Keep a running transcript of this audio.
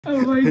Oh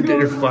my god. Get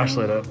your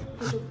flashlight up.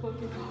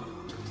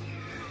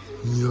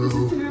 Yo.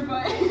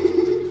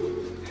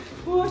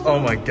 Oh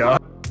my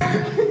god.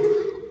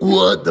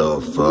 What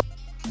the fuck?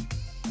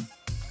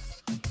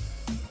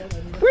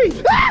 Wait!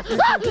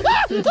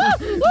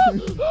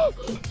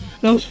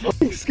 That was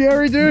fucking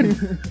scary, dude.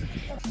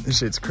 This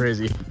shit's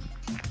crazy.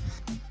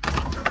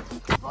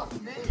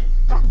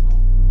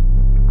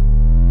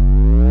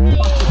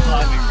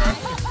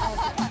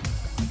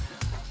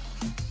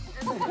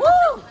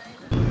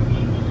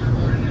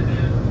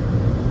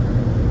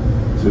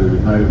 To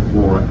native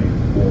flora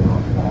and fauna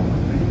on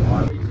the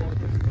island.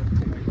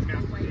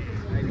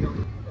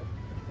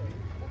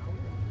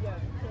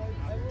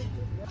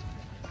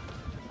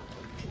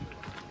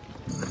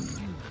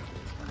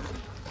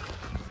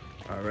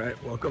 All right,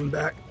 welcome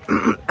back.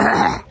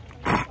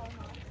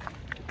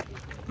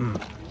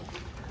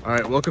 All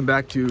right, welcome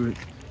back to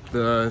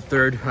the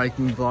third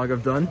hiking vlog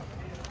I've done.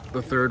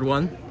 The third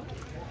one.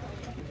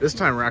 This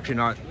time we're actually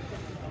not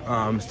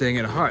staying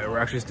in a hut. We're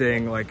actually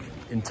staying like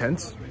in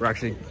tents. We're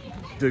actually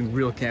doing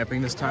real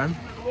camping this time.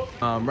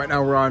 Right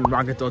now we're on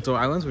Rangitoto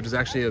Islands, which is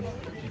actually a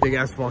big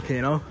ass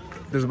volcano.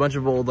 There's a bunch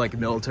of old like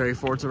military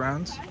forts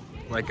around,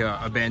 like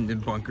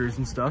abandoned bunkers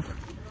and stuff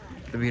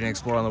that we can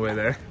explore on the way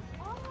there.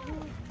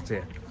 So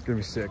yeah, it's gonna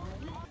be sick.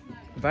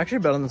 I've actually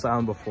been on this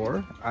island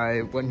before.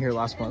 I went here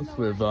last month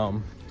with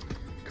a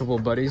couple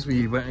of buddies.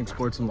 We went and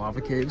explored some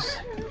lava caves,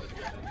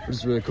 which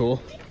is really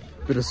cool.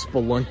 Bit of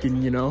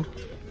spelunking, you know.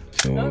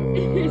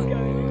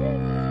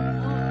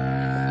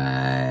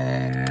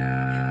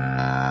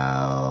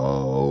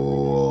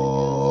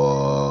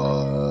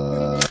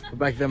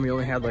 Back then we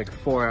only had like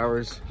 4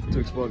 hours to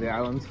explore the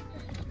island,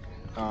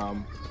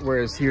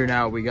 whereas here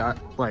now we got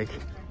like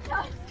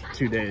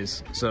 2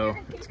 days, so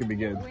it's gonna be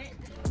good.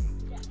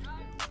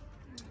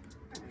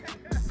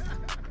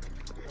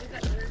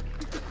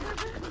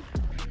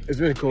 It's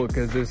really cool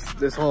because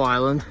this whole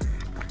island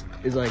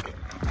is like,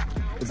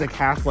 it's like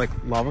half like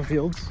lava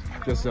fields,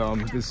 just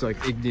this like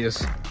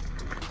igneous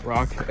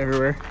rock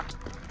everywhere,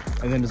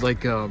 and then there's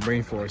like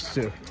rainforest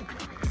too.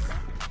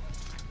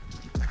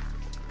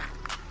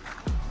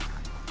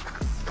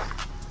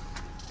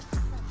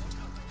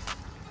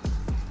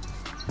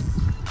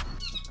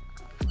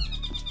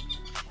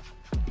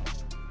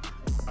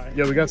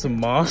 Yeah, we got some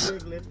moss.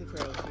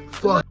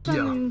 Fuck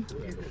yeah.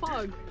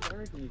 Fog.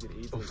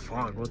 Oh,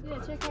 fog. What Yeah,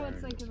 check how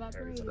it's like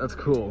evaporating. That's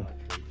cool.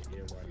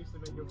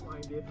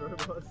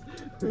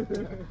 It's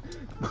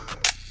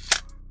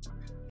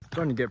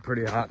starting to get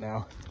pretty hot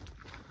now.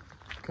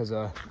 Because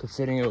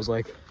considering it was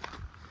like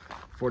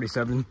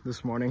 47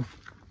 this morning,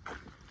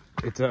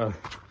 it's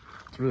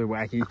really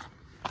wacky.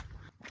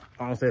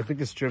 Honestly, I think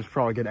this trip's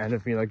probably gonna end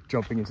with me like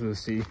jumping into the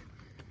sea.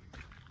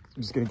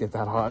 I'm just gonna get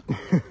that hot.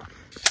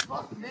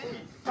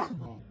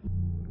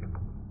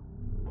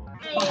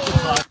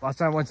 Last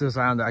time I went to this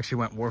island, I actually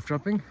went wharf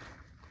jumping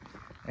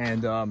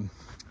and did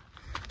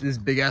this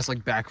big ass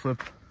like backflip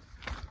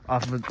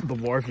off of the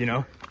wharf, you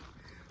know,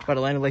 but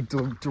I landed like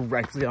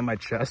directly on my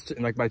chest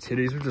and like my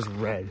titties were just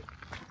red.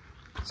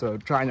 So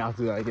try not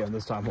to do that again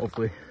this time,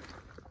 hopefully.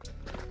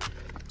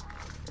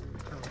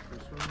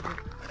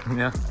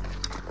 Yeah.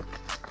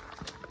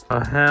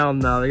 Oh hell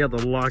no, they got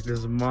to lock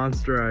this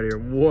monster out here.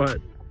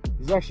 What?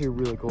 This is actually a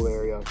really cool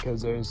area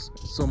because there's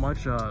so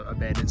much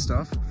abandoned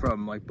stuff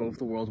from like both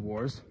the world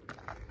wars.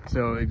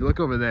 So if you look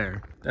over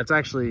there, that's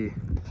actually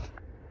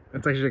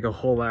like a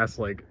whole ass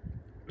like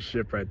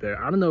ship right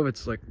there. I don't know if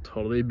it's like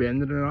totally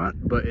abandoned or not,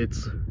 but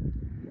it's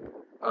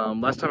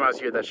last time I was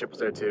here that ship was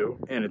there too,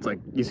 and it's like,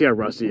 you see how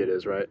rusty it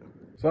is, right?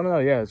 So I don't know,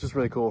 yeah, it's just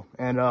really cool,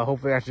 and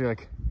hopefully actually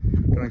like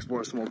gonna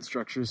explore some old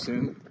structures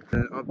soon.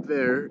 And up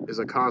there is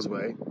a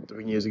causeway that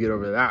we can use to get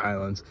over to that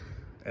island.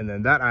 And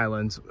then that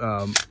island,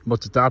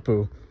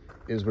 Motutapu,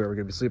 is where we're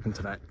gonna be sleeping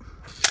tonight.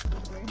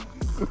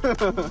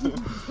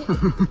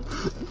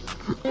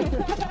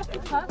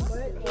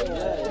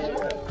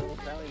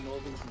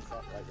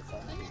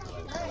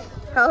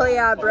 Hell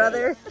yeah,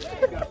 brother.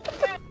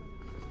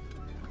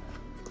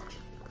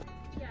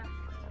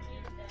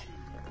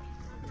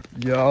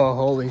 Yo,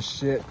 holy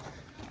shit.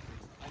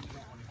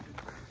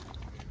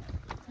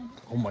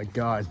 Oh my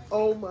god.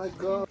 Oh my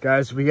god.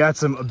 Guys, we got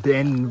some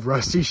abandoned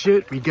rusty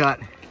shit. We got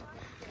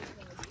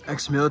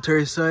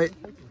ex-military site,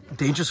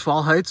 dangerous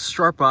fall heights,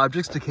 sharp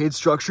objects, decayed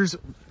structures.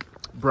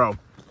 Bro,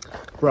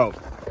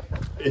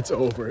 it's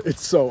over.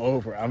 It's so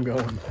over. I'm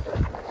going.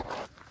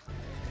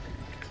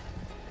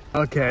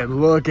 Okay,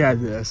 look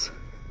at this.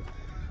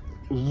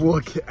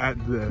 Look at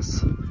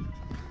this.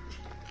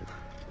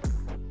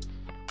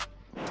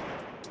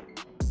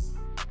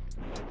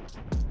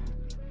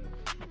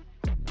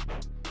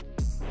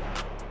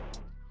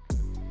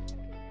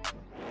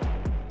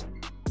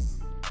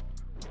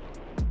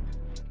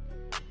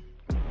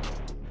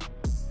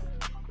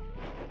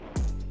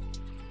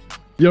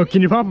 Yo,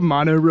 can you pop a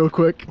mono real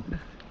quick?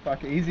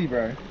 Fuck, easy,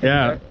 bro.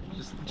 Yeah.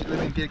 Just let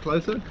me get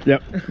closer.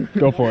 Yep,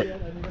 go for it.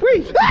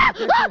 Whee!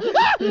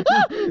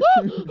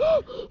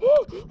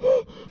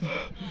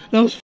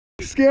 That was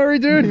scary,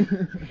 dude.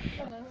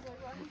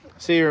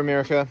 See you,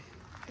 America.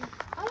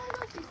 Oh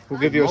my gosh, you We'll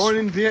give you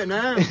Morning,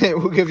 Vietnam.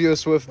 we'll give you a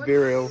swift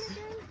burial.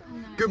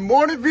 Good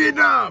morning,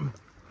 Vietnam.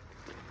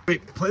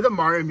 Wait, play the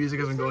Mario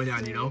music as I'm going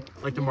down. You know,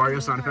 like the Mario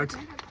sound effects.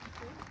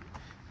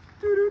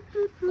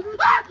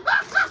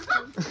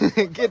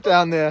 Get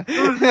down there.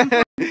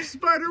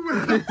 Spider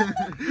web.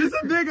 It's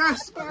a big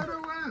ass spider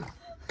web.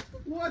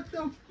 What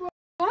the fuck?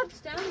 What's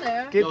down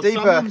there? Get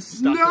deeper.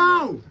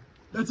 No!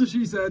 That's what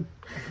she said.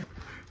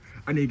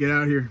 I need to get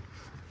out of here.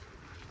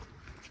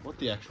 What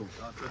the actual?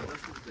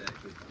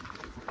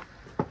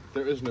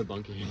 There is no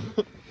bunking.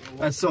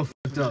 That's so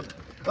fucked up.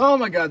 Oh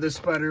my god, there's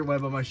spider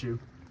web on my shoe.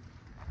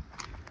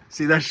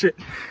 See that shit?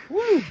 Woo.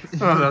 Oh,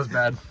 that was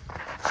bad.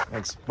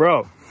 Thanks.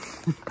 Bro.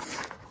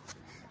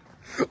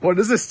 What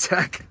is this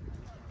tech?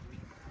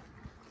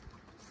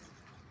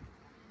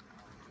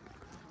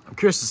 I'm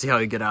curious to see how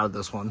you get out of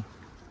this one.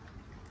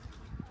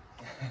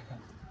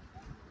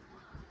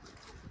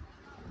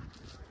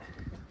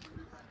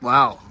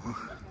 Wow.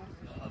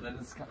 Oh, that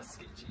is kind of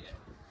sketchy.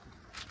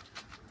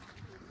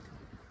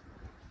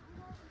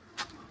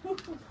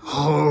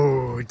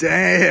 Oh,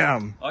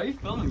 damn. Are you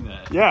filming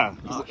that? Yeah.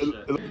 Oh,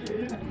 shit.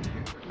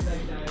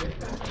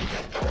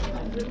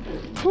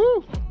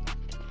 Woo.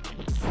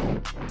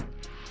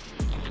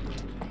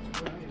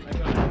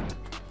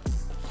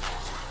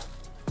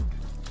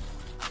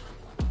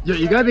 Yeah,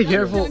 you gotta be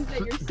careful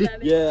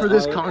for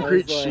this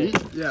concrete sheet.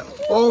 Yeah.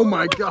 Oh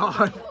my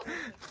god.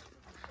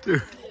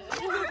 Dude.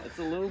 It's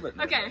a little bit.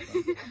 Okay.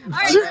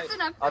 Alright, that's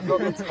enough. I've got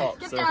the top.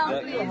 Get so down,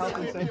 that, please. Health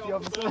and safety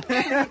officer.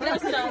 No,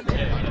 stop.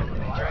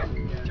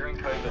 during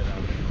COVID.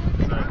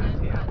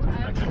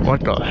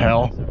 What the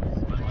hell?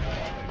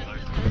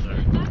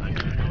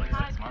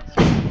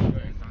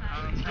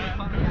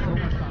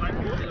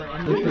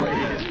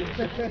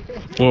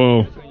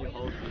 Whoa.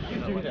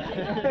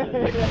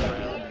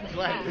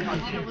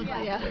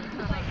 Yeah.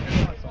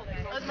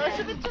 Most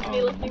of it's just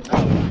me listening to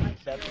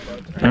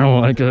I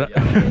don't like it.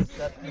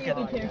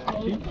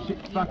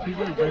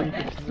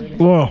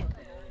 Whoa.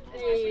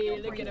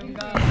 Hey, look at him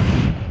go.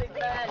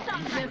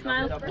 Can you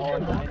smile?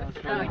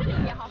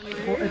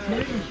 It's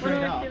moving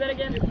straight up. Do that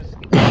again.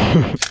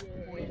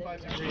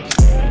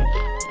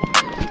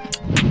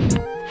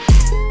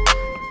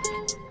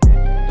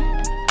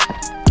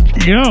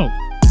 Yo.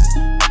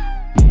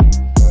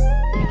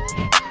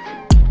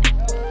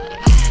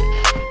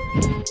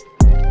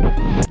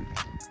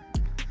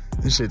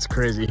 This shit's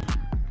crazy.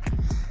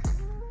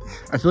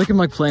 I feel like I'm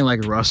like playing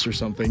like Rust or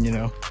something, you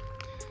know?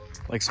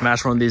 Like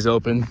smash one of these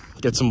open,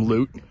 get some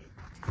loot,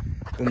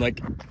 and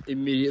like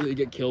immediately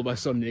get killed by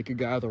some naked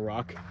guy with a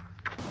rock.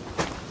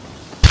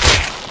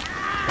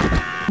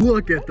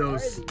 Look at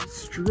those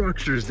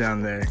structures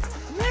down there.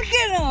 Look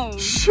at him!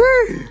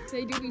 Sure.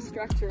 They do be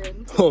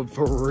structuring. Oh,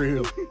 for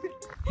real.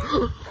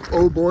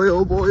 Oh boy,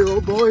 oh boy,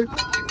 oh boy.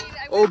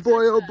 Oh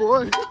boy, oh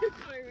boy.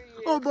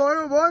 Oh boy,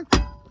 oh boy.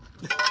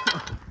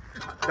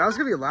 That was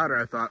gonna be louder,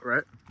 I thought,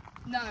 right?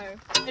 No,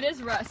 it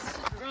is Rust.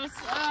 Rust,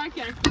 oh,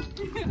 okay.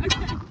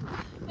 Okay.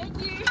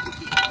 Thank you.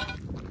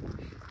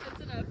 That's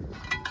enough.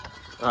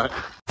 Alright.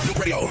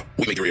 Radio,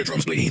 we make your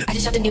eardrums bleed. I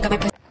just have to nuke up my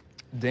pussy.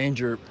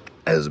 Danger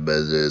as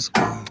business.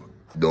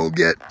 Don't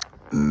get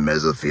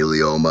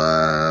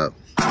mesothelioma.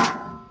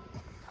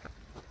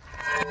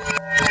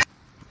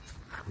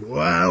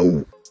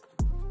 Wow.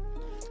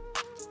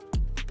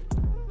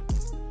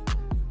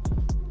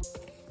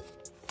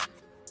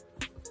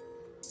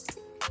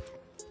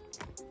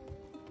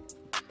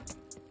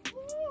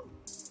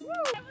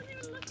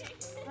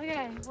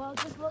 Okay, well,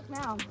 just look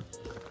now.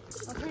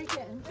 I'll take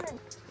it.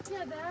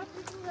 Yeah, there are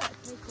people that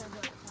take their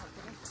vote.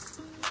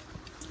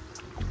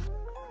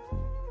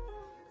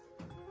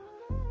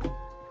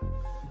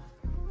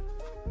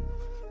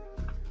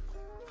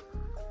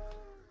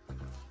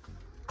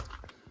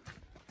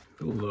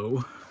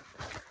 Hello.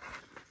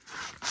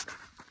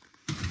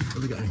 What do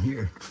we got in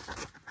here?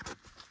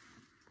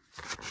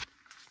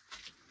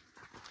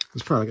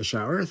 It's probably like a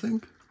shower, I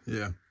think.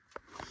 Yeah.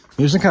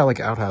 Maybe some kind of like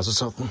outhouse or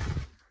something.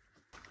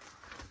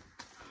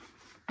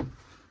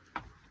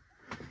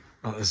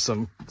 Oh, this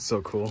is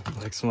so cool.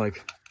 Like some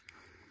like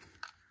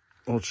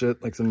old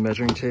shit, like some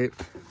measuring tape.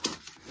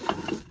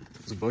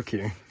 There's a book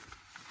here.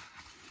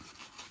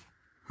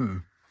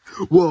 Whoa,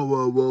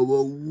 whoa, whoa,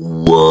 whoa,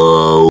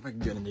 whoa. I can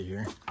get into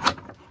here.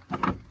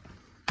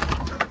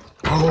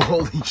 Oh,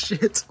 holy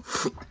shit.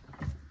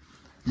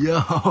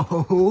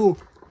 Yo.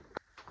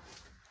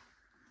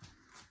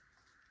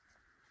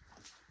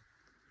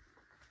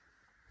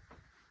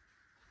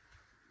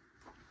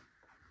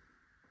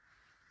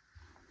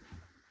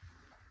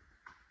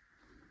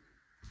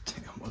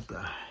 Damn, what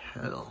the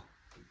hell?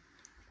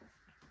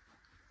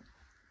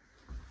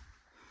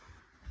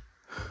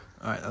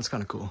 Alright, that's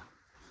kind of cool.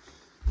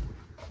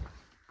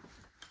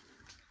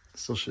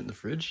 Still shit in the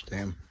fridge?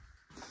 Damn.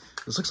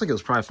 This looks like it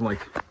was probably from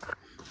like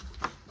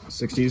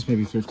 60s,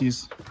 maybe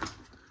 50s.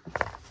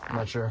 I'm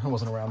not sure. I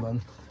wasn't around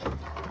then.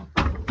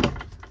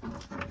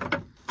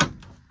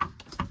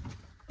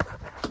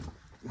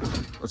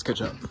 Let's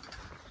catch up.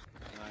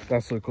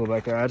 That's so cool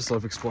back there. I just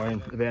love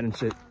exploring abandoned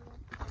shit.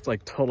 It's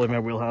like totally my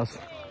wheelhouse.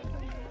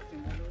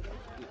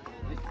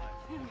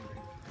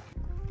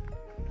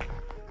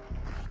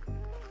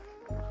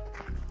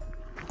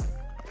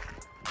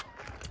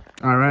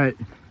 All right.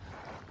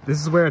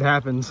 This is where it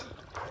happens.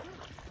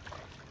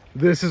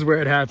 This is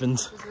where it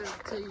happens. This is where the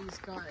tea's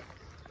got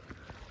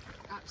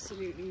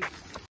absolutely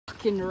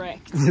fucking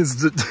wrecked. This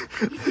is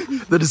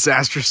the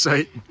disaster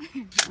site.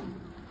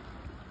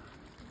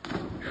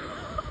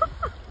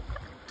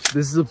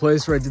 This is the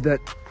place where I did that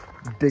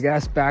big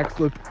ass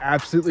backflip,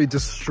 absolutely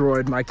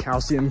destroyed my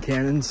calcium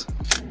cannons.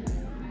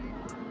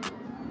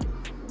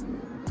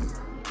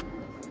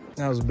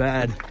 That was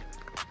bad.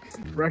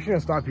 We're actually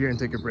gonna stop here and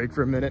take a break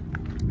for a minute.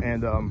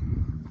 And I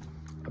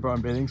brought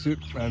a bathing suit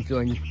and I'm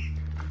feeling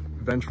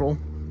vengeful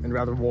and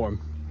rather warm.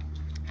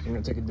 So I'm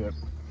gonna take a dip.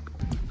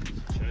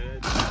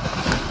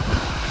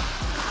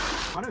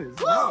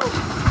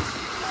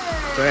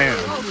 Damn.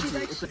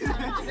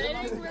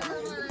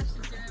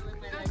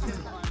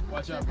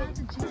 Watch out, brother.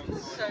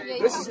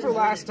 This is for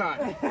last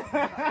time.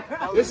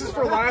 This is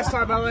for last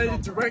time I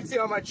landed directly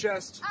on my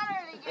chest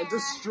and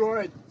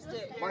destroyed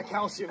my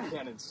calcium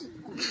cannons.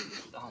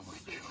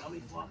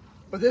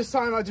 But this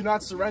time I do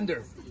not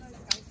surrender.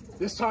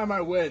 This time I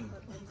win.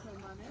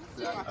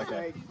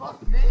 Okay.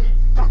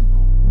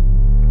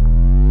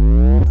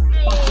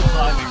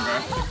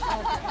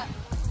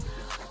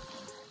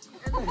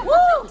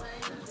 Woo!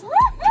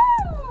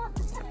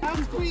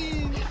 I'm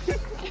queen.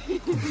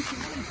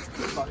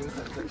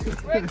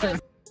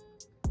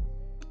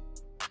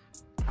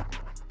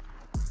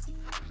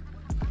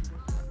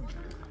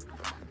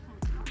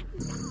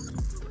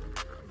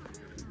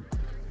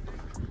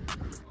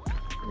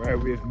 Right,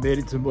 we have made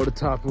it to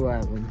Mototapu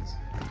Islands.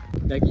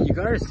 Like, you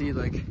gotta see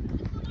like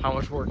how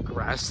much more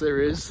grass there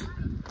is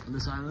on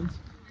this island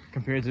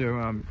compared to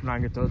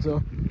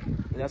Rangitoto.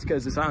 And that's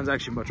because this island's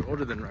actually much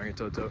older than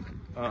Rangitoto.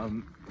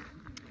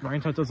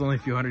 Rangitoto's only a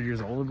few hundred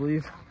years old, I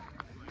believe.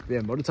 But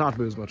yeah,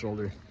 Mototapu is much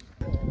older.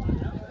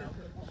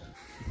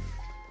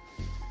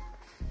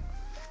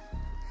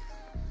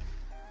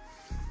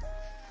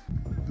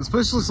 This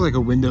place looks like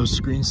a Windows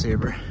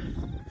screensaver.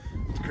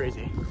 It's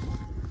crazy.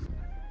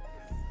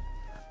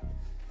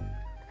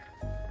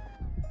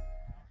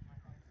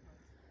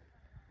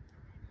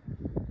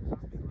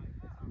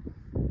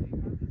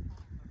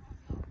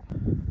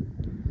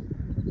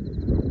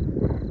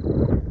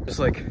 Just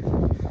like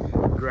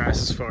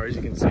grass as far as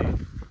you can see.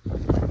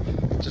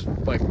 Just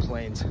like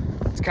plains.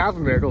 It's kind of a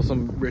miracle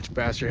some rich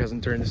bastard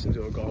hasn't turned this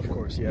into a golf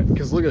course yet.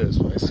 Because look at this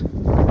place.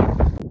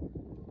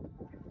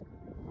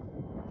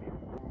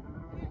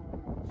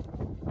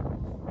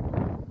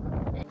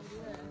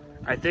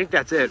 I think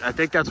that's it. I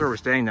think that's where we're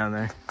staying down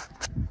there.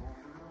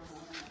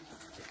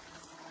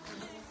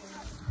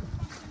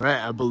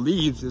 Right, I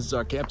believe this is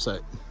our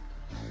campsite.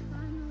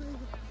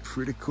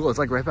 Pretty cool. It's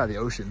like right by the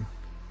ocean.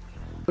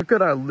 Look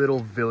at our little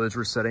village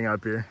we're setting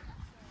up here.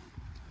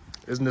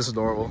 Isn't this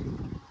adorable?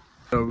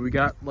 So we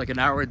got like an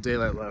hour of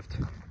daylight left.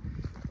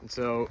 And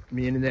so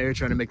me and Nene are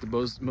trying to make the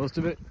most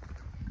of it.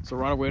 So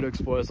we're on our way to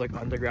explore this like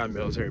underground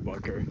military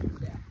bunker.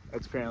 Yeah.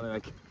 That's apparently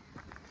like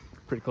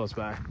pretty close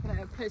by. Can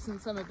I piss in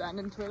some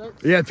abandoned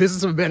toilets? Yeah, pissing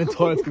some abandoned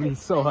toilets can be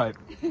so hype.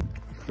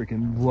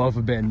 Freaking love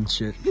abandoned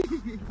shit.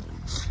 Really,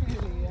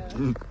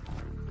 yeah.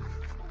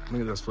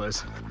 Look at this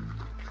place.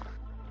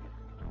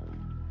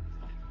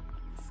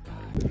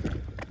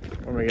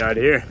 What do we got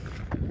here?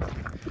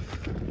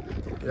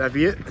 Could that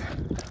be it?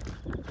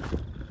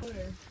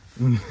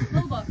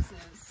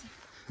 Pillboxes.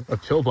 A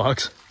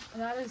pillbox?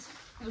 That is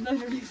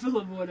literally full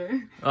of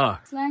water.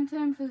 Ah. Slang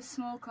term for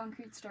small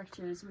concrete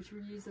structures which were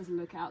used as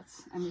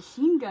lookouts and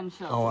machine gun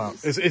shelters. Oh wow.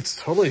 It's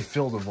totally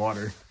filled with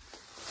water.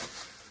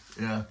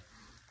 Yeah.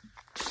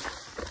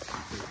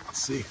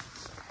 Let's see.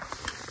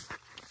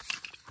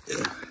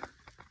 Yeah.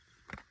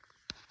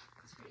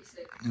 It's pretty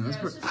sick. Yeah, that's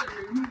it's just a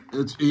room.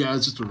 It's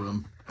just a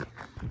room.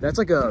 That's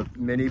like a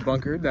mini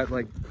bunker that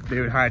like they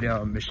would hide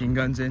machine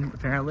guns in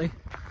apparently.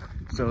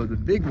 So the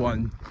big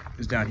one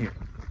is down here.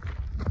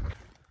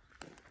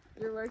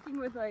 You're working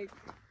with like...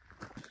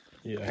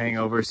 Yeah, hang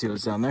over, see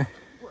what's down there.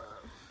 Whoa.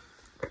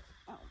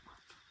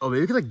 Oh,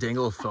 maybe you could like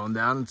dangle a phone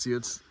down and see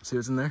what's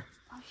in there.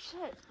 Oh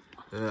shit.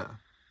 Yeah.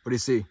 What do you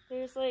see?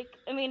 There's like,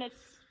 I mean it's...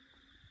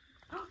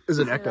 There's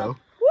an echo.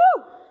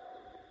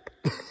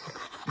 Woo!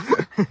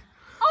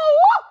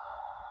 Oh!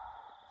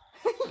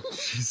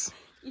 Jeez.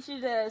 You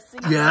should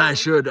sing. Yeah, I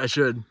should. I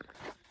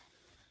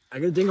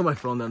gotta dingle my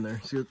phone down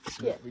there. See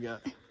what we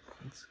got.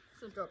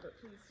 So drop it,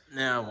 please.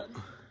 Now,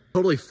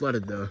 totally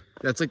flooded though.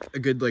 That's like a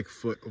good like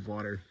foot of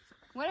water.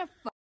 What a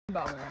f***ing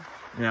bummer.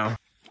 Yeah.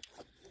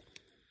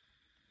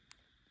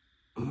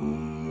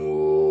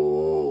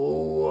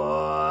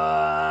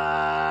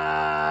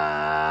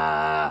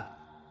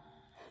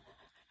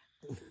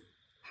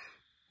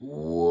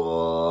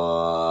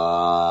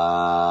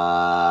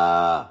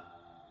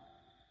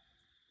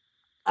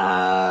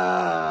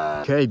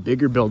 Okay,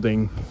 bigger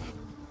building.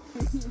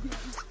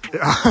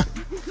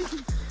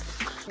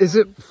 Is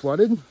it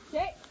flooded?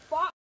 Okay,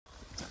 fuck.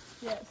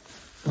 Yes.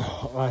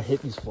 Oh, I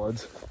hate these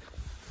floods.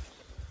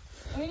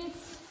 I mean,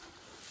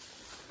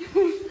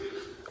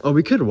 Oh,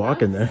 we could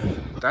walk in there.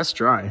 That's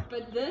dry.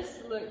 but this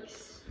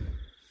looks...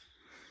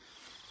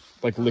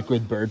 Like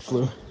liquid bird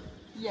flu.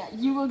 Yeah,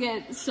 you will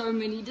get so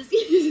many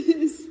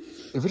diseases.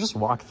 If we just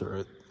walk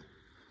through it,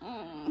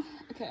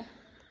 Okay.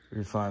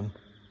 you're fine.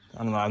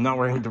 I don't know. I'm not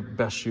wearing the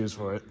best shoes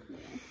for it.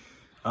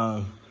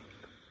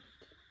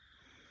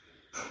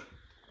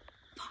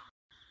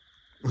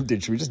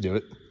 Dude, should we just do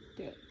it?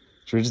 Do it.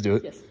 Should we just do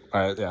it? Yes.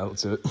 All right, yeah,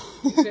 let's do it.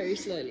 Very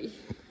slowly.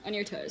 On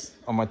your toes.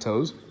 On my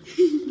toes?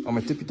 On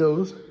my tippy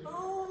toes?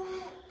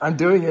 I'm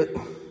doing it.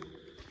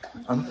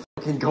 I'm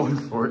fucking going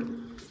for it.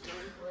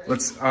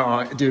 Let's,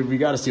 dude, we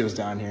gotta see what's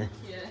down here.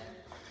 Yeah.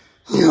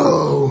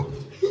 Yo!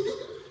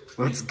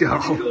 Let's go.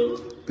 Cool.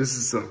 This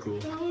is so cool.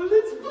 Oh,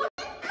 that's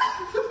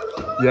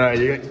cool. Yeah,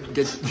 you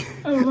get,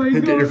 Oh my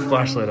God. Get your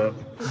flashlight up.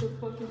 Yo.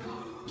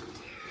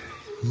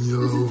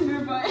 This is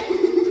terrifying.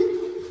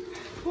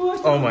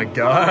 Oh my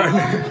God.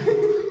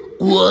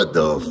 What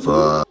the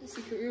fuck?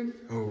 Secret room.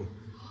 Oh.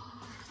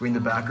 We in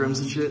the back rooms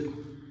and shit?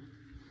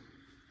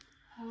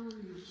 Holy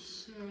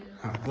shit.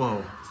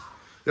 Whoa.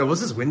 Yo,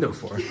 what's this window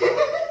for?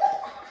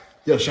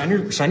 Yo, shine your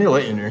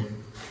light in here.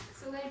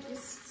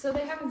 So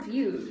they have a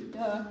view.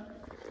 Duh.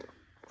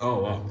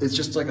 Oh wow. It's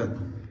just like a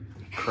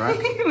crack.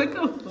 What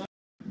the fuck?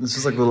 This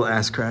is like a little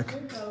ass crack.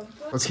 What the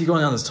fuck? Let's keep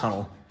going down this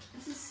tunnel.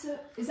 This is so.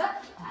 Is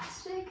that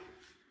plastic?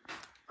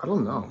 I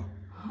don't know.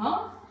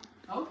 Huh?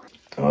 Oh.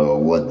 Oh,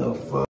 what the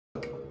fuck?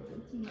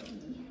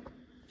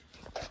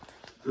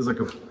 There's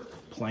like a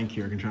plank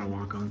here I can try to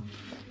walk on.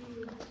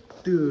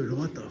 Dude,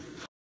 what the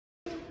fuck?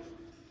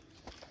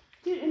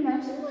 Dude,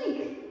 imagine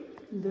like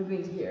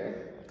living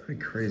here. Pretty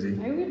crazy.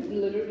 I would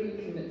literally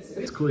commit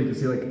suicide. It's cool, you can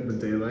see like the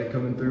daylight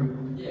coming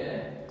through.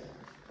 Yeah.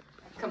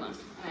 Come on.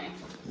 Alright.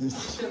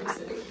 Should be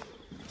sick.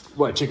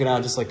 What, chicken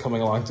out just like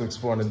coming along to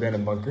explore an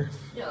abandoned bunker?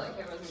 Yeah, like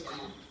everyone's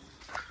gonna.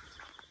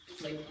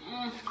 Like,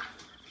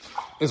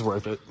 It's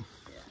worth it.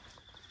 Yeah.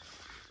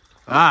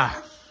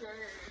 Ah, Sure.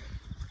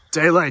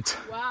 daylight.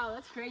 Wow,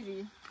 that's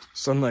crazy.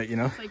 Sunlight, you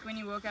know? It's like when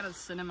you walk out of the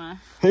cinema.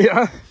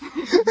 Yeah.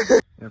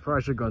 I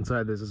probably should go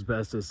inside this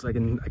asbestos. I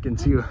can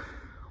see,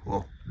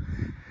 whoa.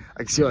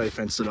 I can see how they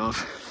fenced it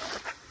off.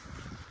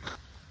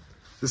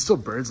 There's still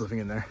birds living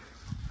in there.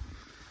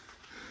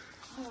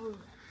 Oh.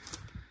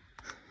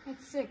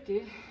 That's sick,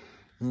 dude.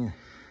 Yeah.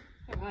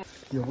 Alright.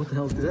 Yo, what the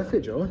hell? Did that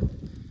fit, Joe?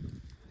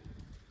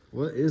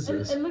 What is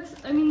this? It looks,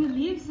 I mean, the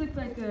leaves look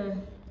like a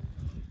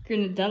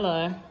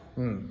grenadella.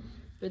 Hmm.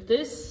 But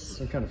this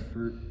Some kind of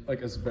fruit,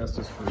 like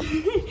asbestos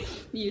fruit.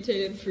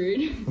 mutated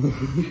fruit.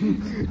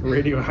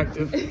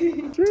 Radioactive.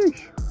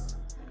 Sheesh.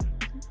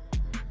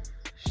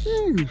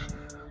 Sheesh.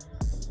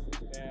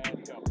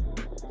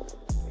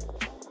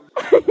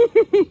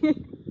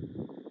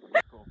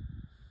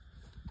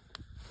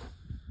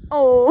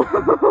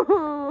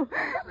 Oh.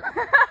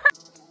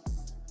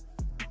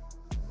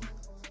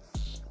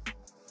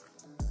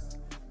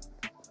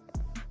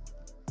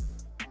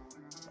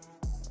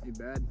 Ain't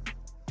bad.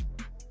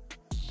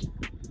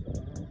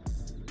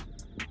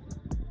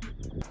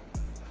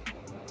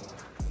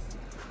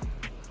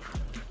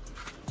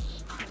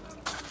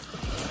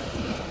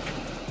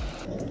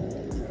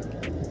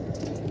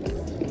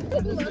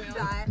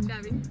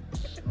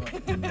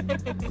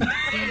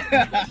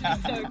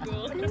 So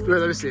cool. Wait,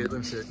 let me see it. Let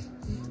me see it.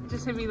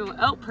 Just hit me the.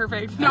 Oh,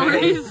 perfect. No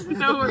worries.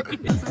 No worries.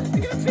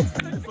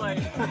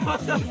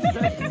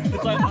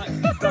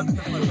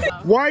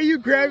 Why are you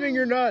grabbing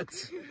your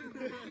nuts?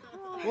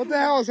 What the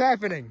hell is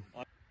happening?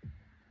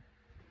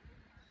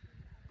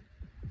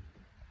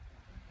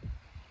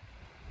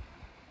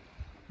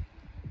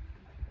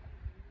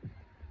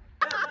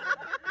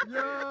 Yo!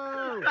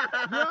 Yo!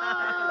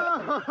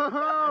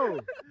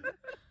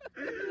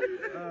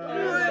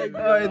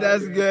 Oh,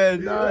 that's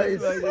good.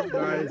 Nice.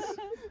 Nice.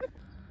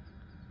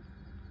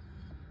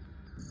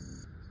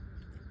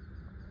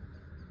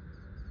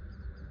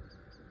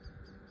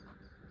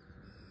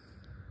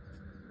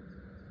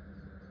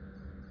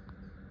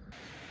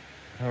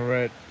 All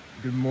right,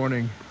 good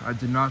morning. I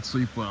did not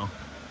sleep well.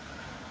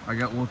 I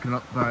got woken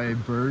up by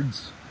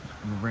birds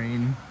and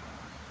rain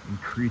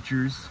and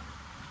creatures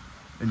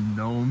and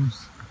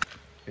gnomes.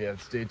 Yeah,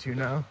 it's day 2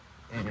 now,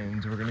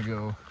 and we're gonna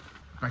go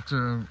back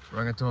to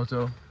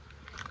Rangitoto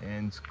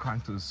and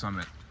climb to the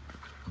summit,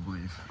 I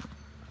believe.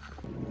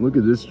 Look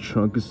at this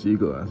chunk of sea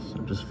glass I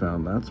just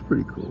found. That's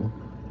pretty cool.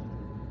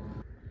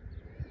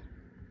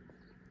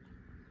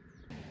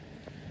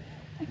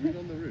 Read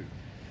on the roof.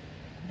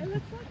 It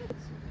looks like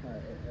it's.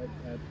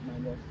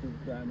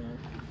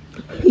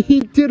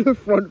 He did a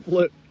front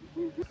flip.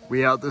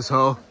 We out this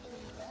hole.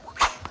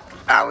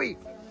 Owie!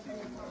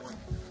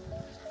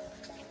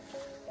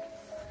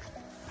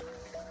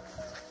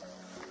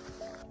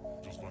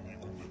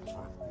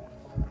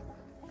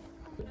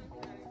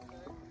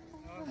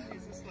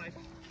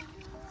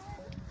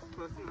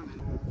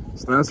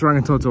 So that's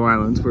Rangitoto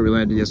Island, where we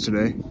landed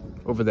yesterday,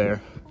 over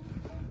there.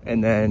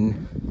 And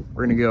then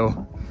we're gonna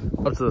go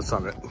up to the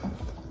summit,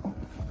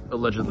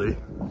 allegedly.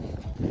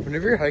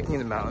 Whenever you're hiking in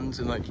the mountains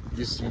and like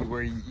you see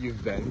where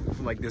you've been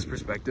from like this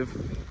perspective,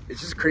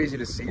 it's just crazy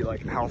to see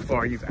like how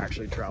far you've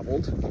actually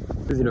traveled.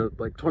 Because you know,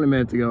 like 20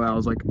 minutes ago I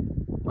was like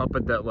up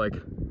at that like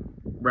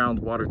round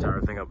water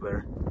tower thing up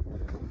there.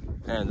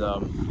 And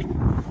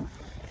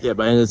Yeah,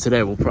 by the end of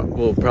today, we'll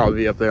probably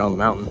be up there on the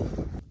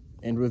mountain.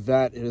 And with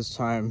that, it is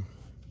time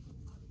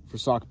for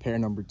sock pair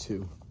number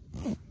 2.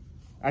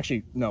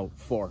 Actually, no,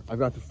 4. I've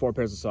got 4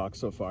 pairs of socks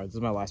so far. This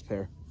is my last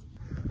pair.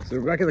 So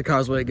we're back at the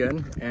causeway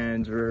again,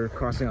 and we're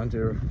crossing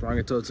onto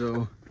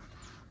Rangitoto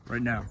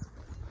right now.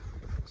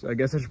 So I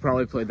guess I should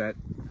probably play that,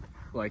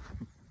 like,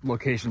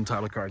 location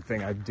title card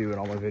thing I do in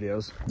all my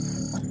videos.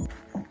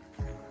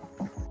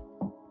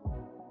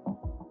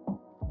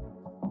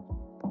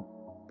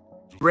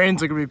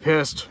 Rain's gonna be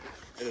pissed.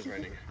 It is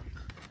raining.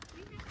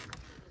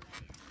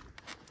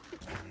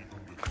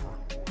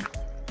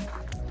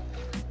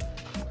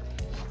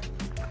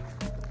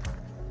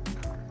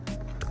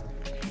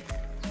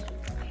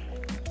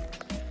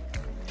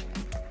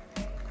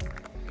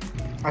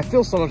 I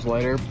feel so much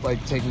lighter,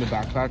 like, taking the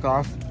backpack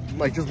off.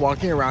 Like, just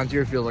walking around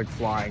here feels like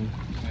flying.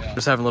 Yeah.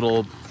 Just having a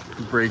little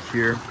break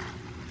here.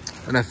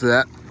 And after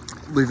that,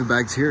 leave the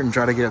bags here and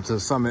try to get up to the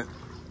summit.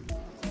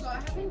 So I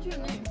haven't your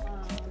name.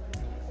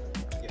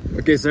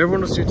 Okay, so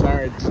everyone was too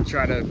tired to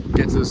try to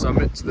get to the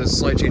summit, so there's a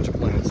slight change of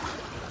plans.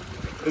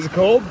 Is it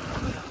cold?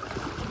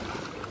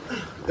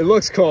 It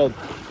looks cold.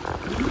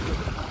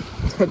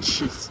 Oh,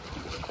 jeez.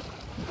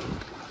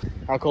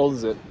 How cold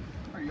is it?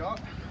 Pretty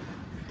hot.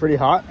 Pretty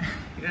hot?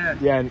 Yeah.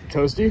 Yeah, and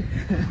toasty?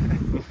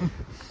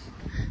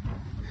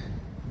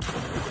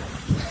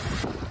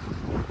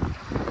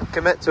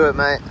 Commit to it,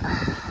 mate.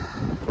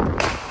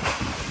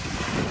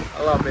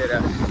 A lot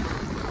better.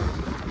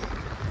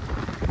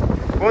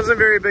 Wasn't a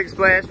very big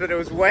splash, but it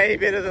was way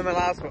better than the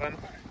last one.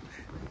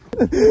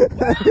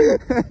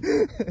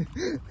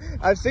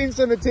 I've seen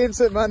some attempts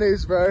at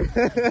Manus, bro. You're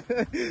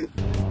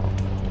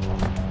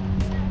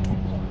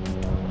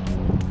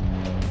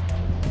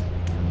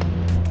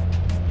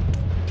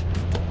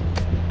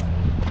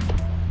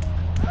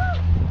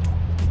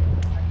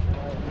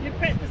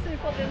practicing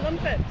for the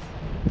Olympics.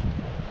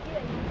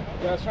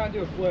 Yeah, I was trying to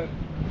do a flip.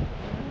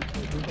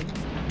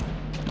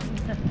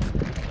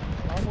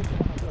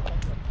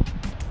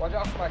 Watch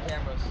out for my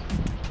cameras.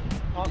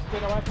 I'll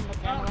spin away from the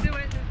camera. Oh, do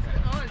it.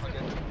 Oh, it's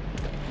okay.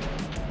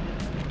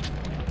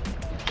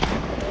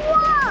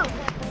 Whoa!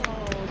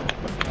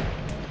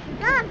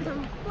 That's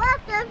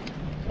impressive.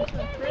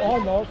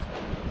 Almost.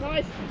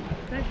 Nice.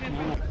 Thank you.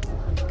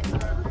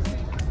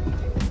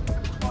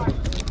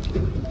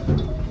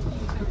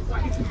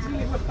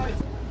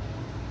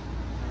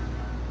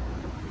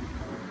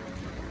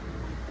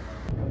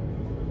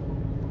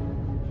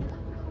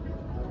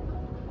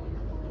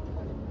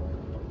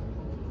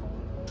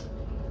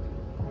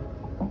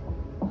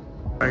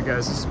 Alright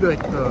guys, this is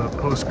like the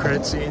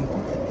post-credit scene,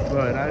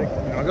 but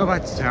I'll go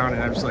back to town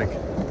and I just like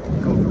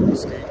go for a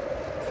skate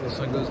before the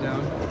sun goes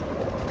down.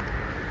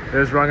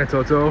 There's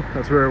Rangitoto,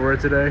 that's where we're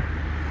today.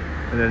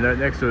 And then right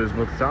next to it is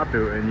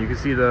Mototatu, and you can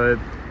see the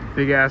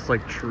big ass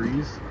like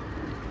trees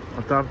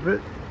on top of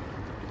it.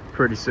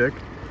 Pretty sick.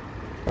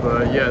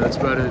 But yeah, that's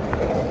about it.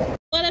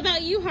 What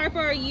about you, Harper?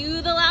 Are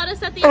you the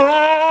loudest at the